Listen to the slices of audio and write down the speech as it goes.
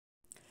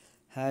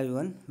Hi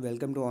everyone,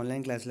 welcome to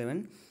online class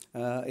 11.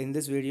 In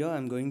this video,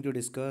 I'm going to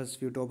discuss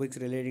few topics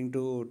relating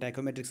to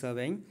tacheometric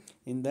surveying.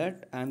 In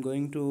that, I'm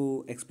going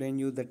to explain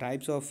you the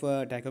types of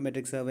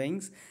tacheometric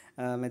surveying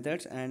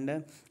methods,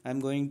 and I'm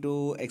going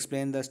to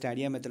explain the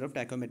stadia method of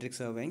tacheometric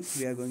surveying.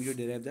 We are going to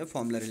derive the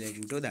formula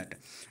relating to that.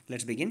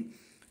 Let's begin.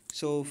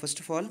 So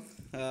first of all,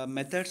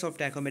 methods of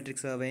tacheometric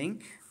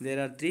surveying.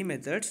 There are three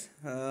methods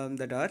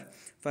that are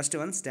first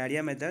one,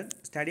 stadia method.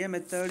 Stadia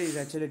method is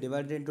actually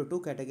divided into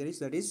two categories,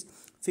 that is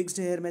fixed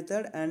hair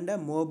method and a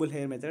movable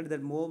hair method.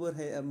 That movable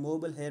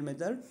hair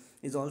method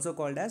is also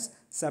called as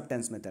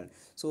subtense method.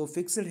 So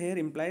fixed hair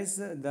implies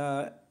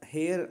the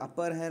hair,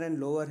 upper hair and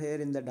lower hair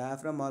in the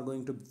diaphragm are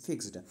going to be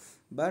fixed,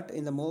 but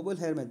in the movable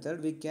hair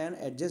method we can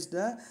adjust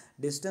the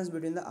distance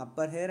between the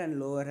upper hair and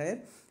lower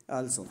hair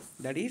also,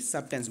 that is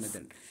subtense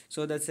method.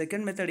 So the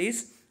second method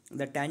is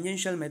the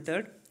tangential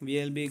method. We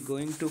will be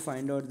going to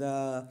find out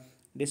the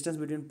distance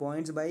between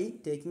points by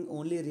taking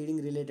only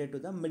reading related to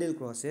the middle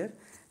crosshair,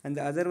 and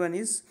the other one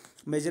is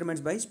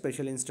measurements by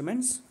special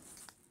instruments.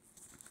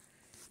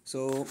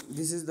 So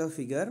this is the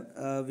figure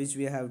which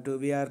we have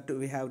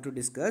to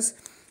discuss.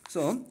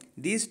 So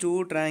these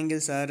two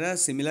triangles are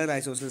similar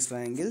isosceles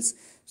triangles.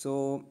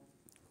 So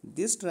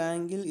this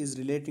triangle is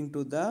relating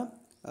to the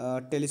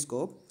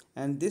telescope,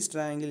 and this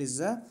triangle is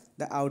the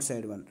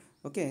outside one.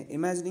 Okay,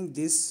 imagining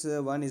this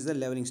one is the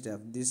leveling staff.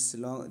 This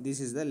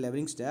is the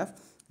leveling staff,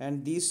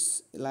 and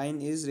this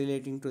line is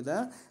relating to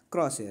the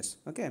crosshairs.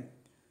 Okay,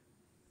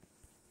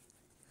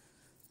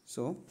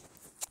 so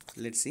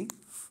let's see.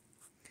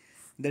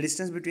 The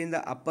distance between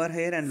the upper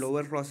hair and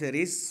lower crosshair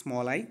is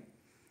small I,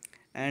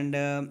 and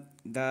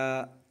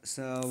the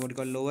what you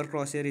call lower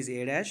crosshair is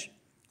A dash,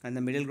 and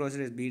the middle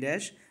crosshair is B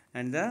dash,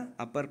 and the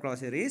upper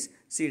crosshair is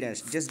C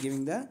dash, just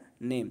giving the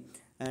name.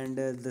 And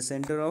the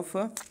center of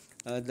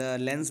the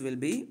lens will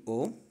be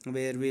O,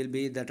 where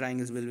the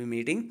triangles will be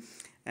meeting,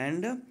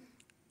 and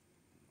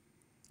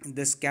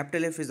this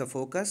capital F is the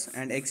focus,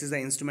 and X is the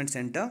instrument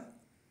center,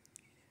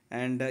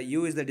 and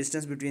U is the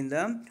distance between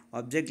the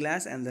object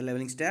glass and the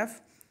leveling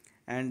staff,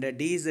 and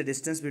D is the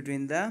distance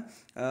between the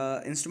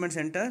instrument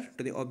center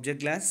to the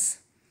object glass.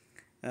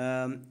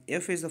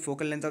 F is the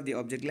focal length of the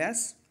object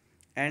glass,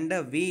 and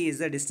V is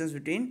the distance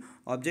between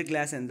object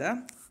glass and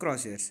the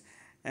crosshairs,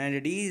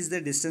 and D is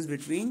the distance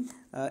between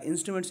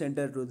instrument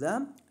center to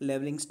the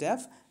leveling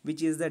staff,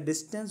 which is the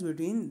distance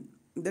between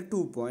the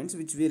 2 points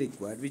which we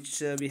require,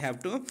 which we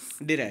have to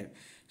derive.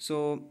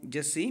 So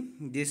just see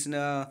this,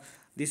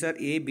 these are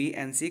A, B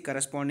and C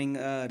corresponding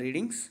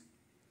readings.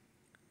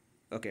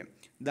 Okay,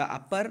 the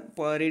upper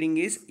reading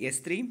is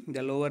S3,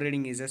 the lower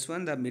reading is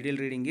S1, the middle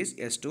reading is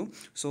S2.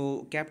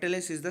 So capital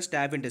S is the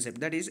staff intercept,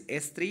 that is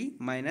S3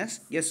 minus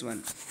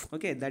S1.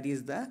 Okay, that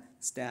is the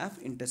staff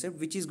intercept,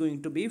 which is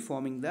going to be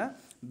forming the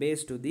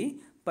base to the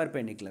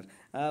perpendicular.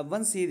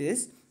 Once see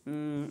this,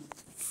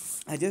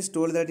 I just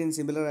told that in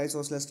similar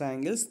isosceles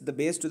triangles the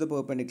base to the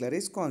perpendicular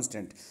is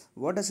constant.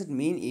 What does it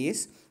mean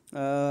is,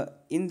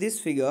 in this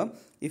figure,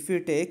 if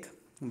you take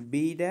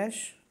B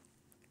dash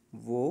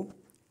O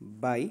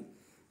by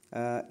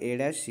A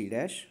dash C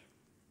dash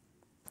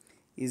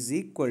is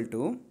equal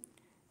to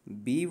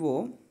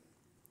BO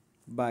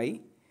by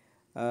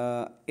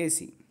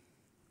AC.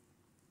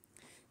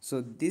 So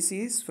this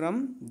is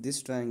from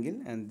this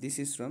triangle and this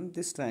is from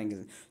this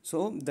triangle.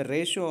 So the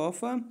ratio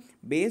of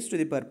base to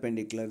the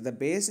perpendicular, the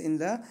base in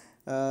the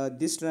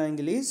this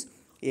triangle is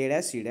A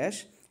dash C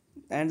dash,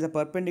 and the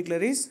perpendicular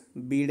is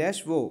B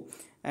dash O,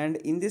 and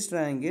in this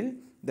triangle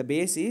the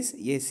base is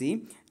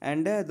AC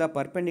and the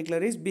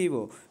perpendicular is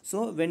BO.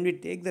 So when we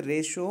take the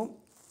ratio,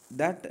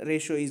 that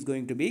ratio is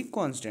going to be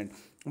constant.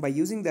 By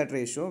using that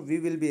ratio, we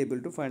will be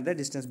able to find the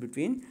distance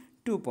between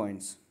 2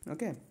 points.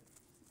 Okay,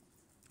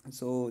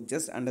 so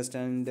just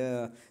understand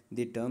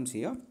the terms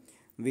here.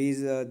 V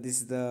is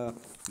this is the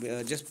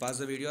just pause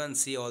the video and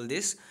see all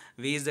this.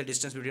 V is the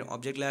distance between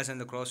object glass and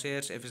the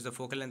crosshairs. F is the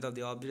focal length of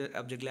the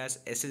object glass.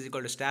 S is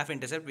equal to staff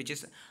intercept, which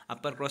is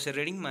upper crosshair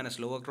reading minus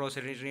lower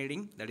crosshair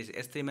reading, that is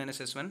S3 minus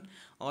S1,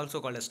 also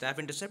called as staff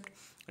intercept.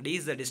 D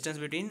is the distance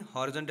between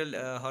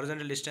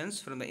horizontal distance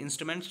from the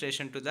instrument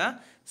station to the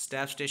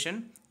staff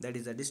station, that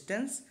is the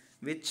distance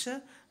which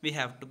we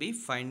have to be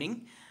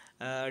finding.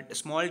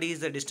 Small d is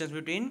the distance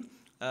between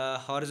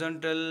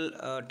horizontal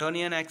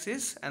Turnian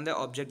axis and the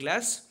object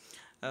glass.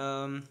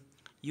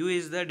 U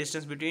is the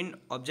distance between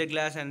object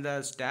glass and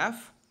the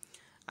staff.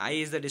 I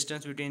is the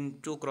distance between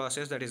two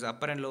crosses, that is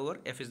upper and lower.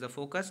 F is the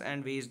focus,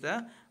 and V is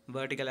the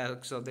vertical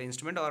axis of the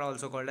instrument, or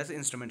also called as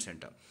instrument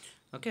center.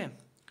 Okay,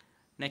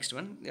 next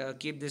one,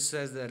 keep this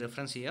as the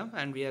reference here,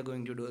 and we are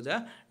going to do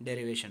the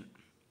derivation.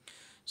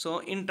 So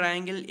in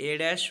triangle A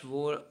dash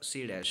O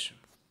C dash,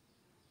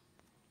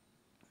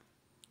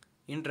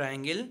 in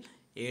triangle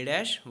A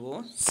dash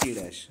O C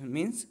dash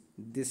means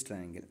this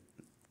triangle.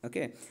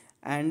 Okay,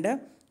 and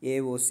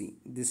AOC,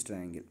 this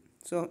triangle.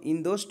 So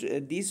in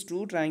these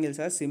two triangles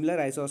are similar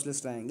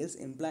isosceles triangles,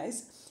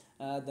 implies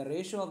the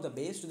ratio of the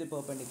base to the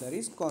perpendicular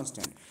is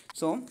constant.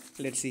 So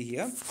let's see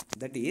here,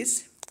 that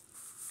is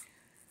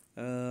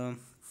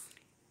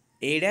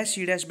A dash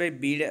C dash by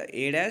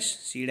A dash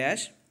C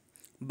dash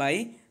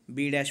by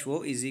B dash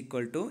O is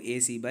equal to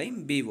AC by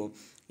BO.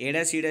 A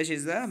dash C dash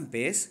is the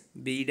base,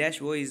 B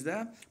dash O is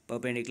the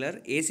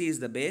perpendicular, AC is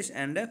the base,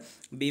 and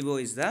BO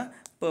is the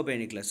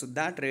perpendicular. So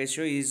that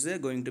ratio is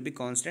going to be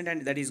constant,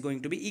 and that is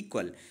going to be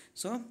equal.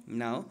 So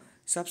now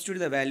substitute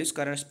the values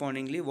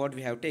correspondingly what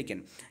we have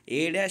taken.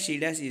 A dash C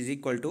dash is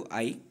equal to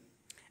I,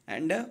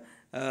 and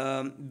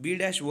B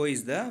dash O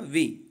is the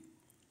V,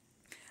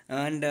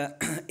 and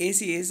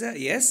AC is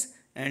S,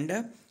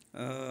 and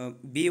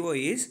BO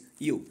is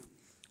U.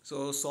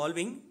 So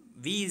solving,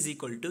 V is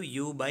equal to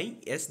U by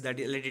S, that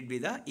is, let it be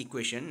the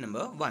equation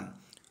number 1.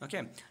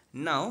 Okay,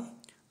 now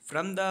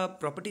from the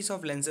properties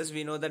of lenses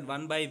we know that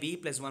 1 by V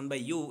plus 1 by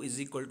U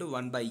is equal to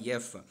 1 by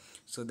F.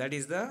 So that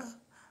is the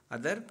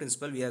other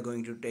principle we are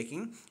going to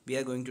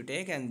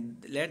take,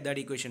 and let that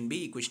equation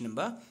be equation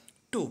number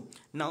 2.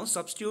 Now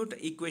substitute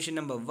equation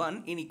number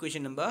 1 in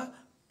equation number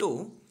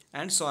 2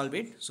 and solve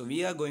it. So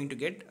we are going to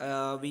get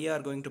we are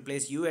going to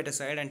place U at a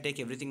side and take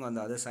everything on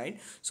the other side.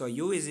 So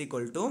U is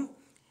equal to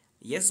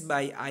S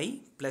by I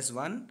plus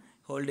 1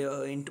 whole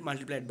into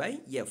multiplied by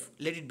F.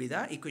 Let it be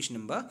the equation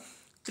number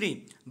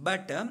 3.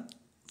 But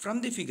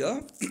from the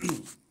figure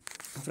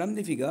from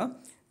the figure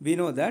we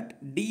know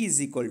that D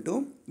is equal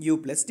to U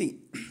plus T.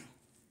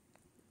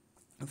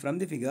 From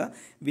the figure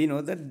we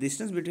know that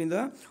distance between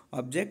the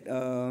object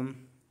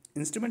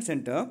instrument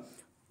center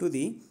to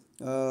the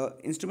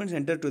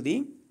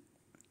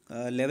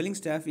leveling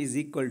staff is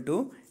equal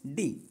to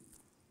D.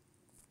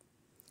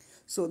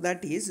 So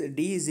that is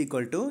D is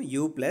equal to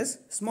U plus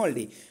small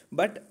d.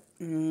 But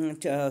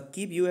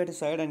keep U at a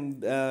side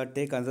and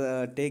take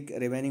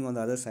remaining on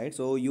the other side.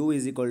 So U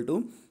is equal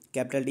to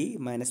capital D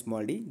minus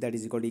small d, that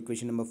is equal to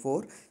equation number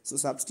 4. So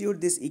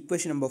substitute this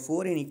equation number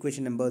 4 in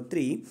equation number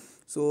 3,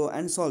 so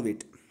and solve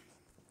it.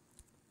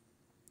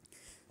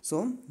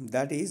 So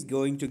that is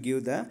going to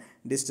give the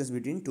distance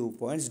between 2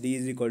 points. D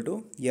is equal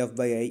to F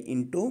by I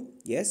into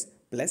S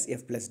plus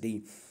F plus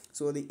D.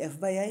 So the F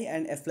by I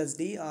and F plus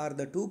D are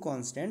the two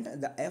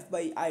constant. The F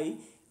by I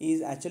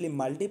is actually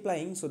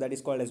multiplying, so that is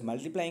called as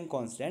multiplying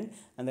constant,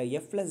 and the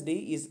F plus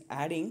D is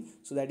adding,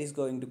 so that is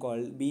going to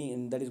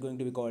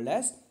be called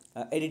as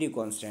additive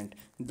constant.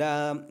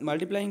 The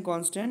multiplying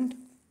constant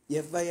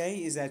F by I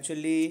is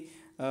actually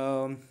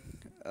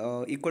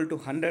equal to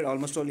 100,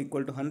 almost all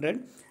equal to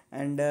 100,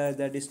 and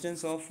the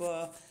distance of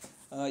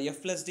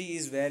F plus D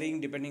is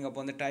varying depending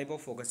upon the type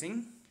of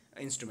focusing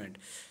instrument.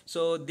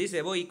 So this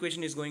above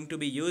equation is going to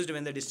be used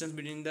when the distance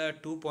between the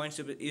 2 points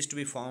is to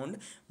be found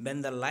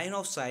when the line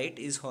of sight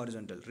is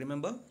horizontal.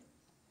 Remember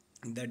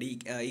the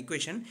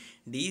equation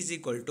D is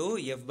equal to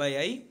F by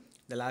I,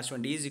 the last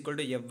one, D is equal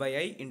to F by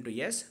I into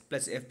S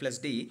plus F plus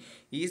D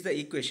is the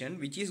equation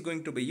which is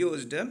going to be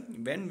used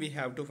when we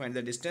have to find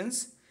the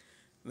distance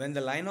when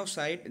the line of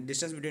sight,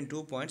 distance between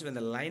 2 points when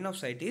the line of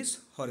sight is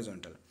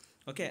horizontal.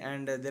 Okay,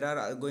 and there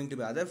are going to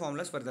be other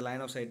formulas for the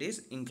line of sight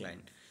is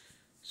inclined.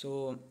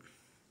 So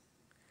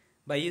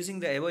by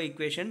using the above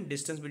equation,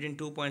 distance between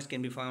 2 points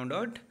can be found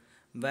out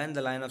when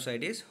the line of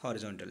sight is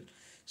horizontal.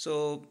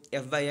 So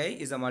F by I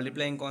is a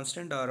multiplying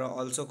constant, or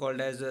also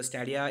called as a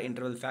stadia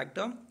interval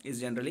factor, is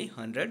generally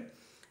 100,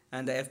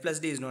 and the F plus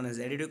D is known as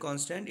additive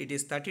constant. It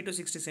is 30 to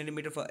 60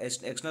 centimeter for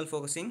external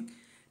focusing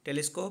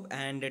telescope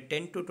and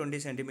 10 to 20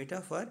 centimeter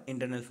for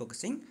internal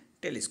focusing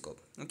telescope.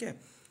 Okay,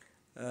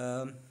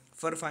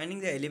 for finding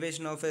the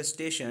elevation of a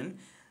station,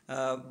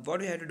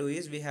 what we have to do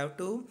is we have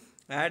to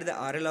add the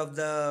RL of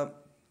the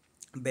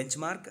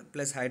benchmark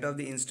plus height of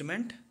the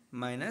instrument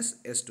minus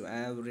S2. I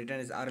have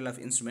written as RL of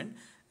instrument.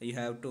 You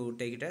have to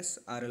take it as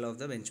RL of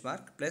the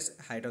benchmark plus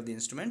height of the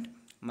instrument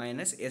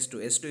minus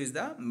S2. S2 is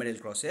the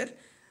middle crosshair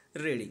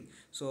reading.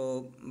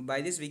 So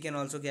by this we can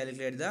also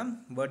calculate the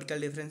vertical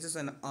differences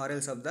and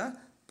RLs of the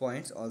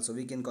points. Also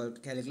we can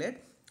calculate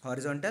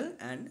horizontal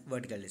and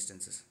vertical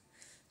distances.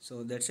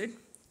 So that's it.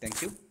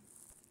 Thank you.